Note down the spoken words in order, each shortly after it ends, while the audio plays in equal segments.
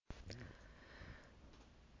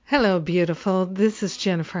Hello, beautiful. This is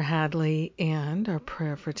Jennifer Hadley, and our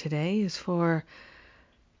prayer for today is for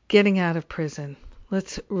getting out of prison.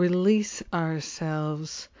 Let's release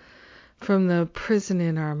ourselves from the prison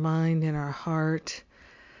in our mind and our heart.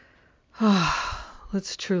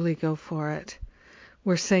 Let's truly go for it.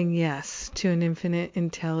 We're saying yes to an infinite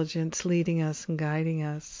intelligence leading us and guiding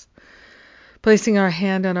us. Placing our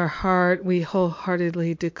hand on our heart, we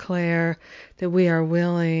wholeheartedly declare that we are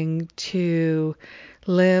willing to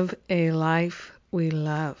live a life we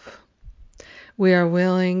love. We are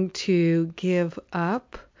willing to give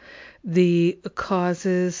up the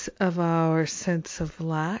causes of our sense of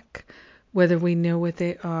lack, whether we know what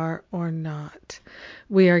they are or not.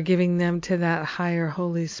 We are giving them to that higher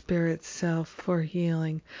Holy Spirit self for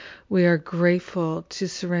healing. We are grateful to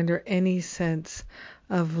surrender any sense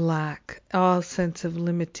of lack. All sense of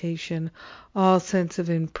limitation, all sense of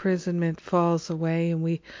imprisonment falls away, and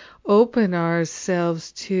we open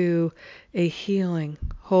ourselves to a healing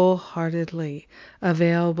wholeheartedly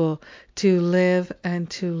available to live and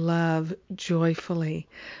to love joyfully.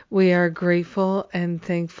 We are grateful and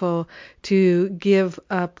thankful to give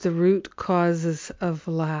up the root causes of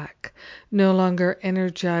lack, no longer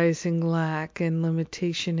energizing lack and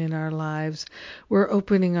limitation in our lives. We're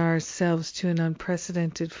opening ourselves to an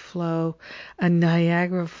unprecedented flow, a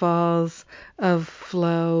Niagara Falls of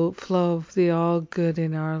flow of the all good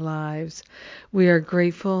in our lives. We are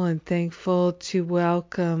grateful and thankful to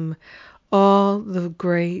welcome all the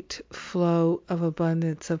great flow of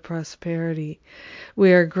abundance of prosperity.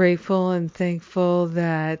 We are grateful and thankful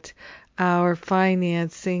that our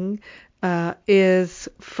financing is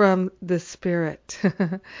from the Spirit,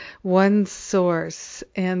 one source.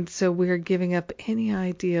 And so we're giving up any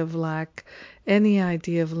idea of lack, any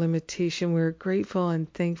idea of limitation. We're grateful and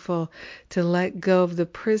thankful to let go of the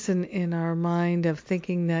prison in our mind of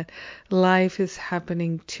thinking that life is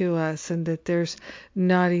happening to us and that there's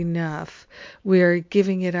not enough. We are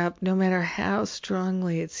giving it up no matter how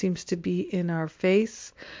strongly it seems to be in our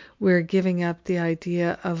face. We're giving up the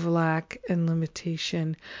idea of lack and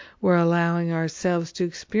limitation. We're allowing ourselves to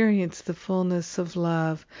experience the fullness of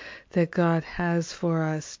love that God has for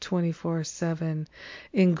us 24/7.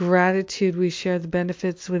 In gratitude, we share the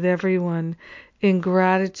benefits with everyone. In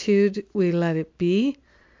gratitude, we let it be.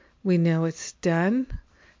 We know it's done,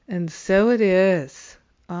 and so it is.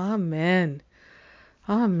 Amen.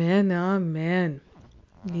 Amen. Amen.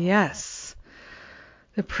 Yes.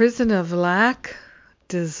 The prison of lack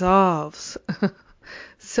dissolves.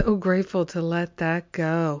 So grateful to let that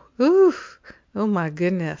go. Ooh, oh my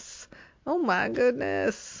goodness. Oh my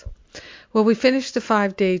goodness. Well, we finished the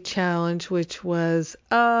 5-day challenge, which was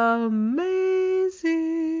amazing.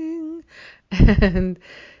 And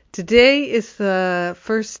today is the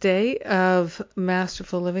first day of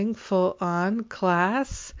Masterful Living full-on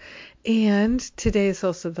class. And today is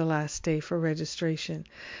also the last day for registration.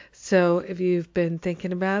 So if you've been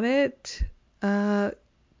thinking about it,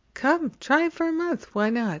 come, try it for a month. Why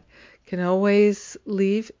not? Can always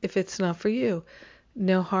leave if it's not for you.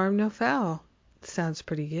 No harm, no foul. Sounds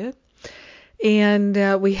pretty good.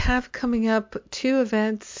 And we have coming up 2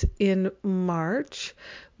 events in March.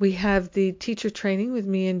 We have the teacher training with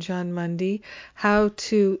me and John Mundy, how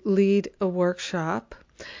to lead a workshop.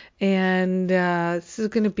 And this is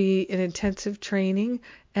going to be an intensive training,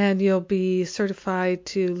 and you'll be certified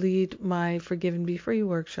to lead my Forgive and Be Free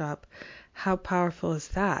workshop. How powerful is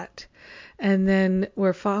that? And then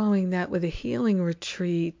we're following that with a healing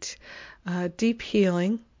retreat, deep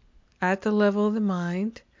healing at the level of the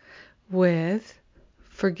mind with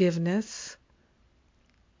forgiveness,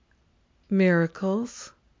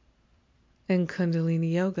 miracles, and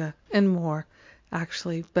Kundalini yoga, and more,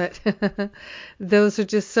 actually. But those are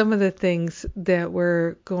just some of the things that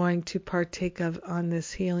we're going to partake of on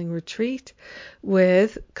this healing retreat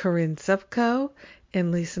with Corinne Zupko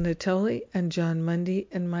and Lisa Natoli and John Mundy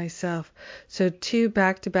and myself. So 2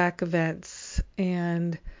 back-to-back events,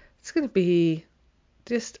 and it's going to be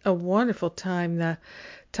just a wonderful time. The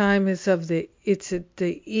time is it's at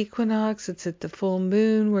the equinox, it's at the full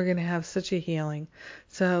moon. We're going to have such a healing.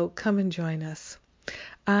 So come and join us.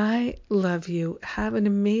 I love you. Have an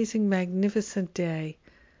amazing, magnificent day.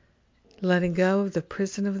 Letting go of the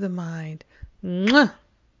prison of the mind. Mwah!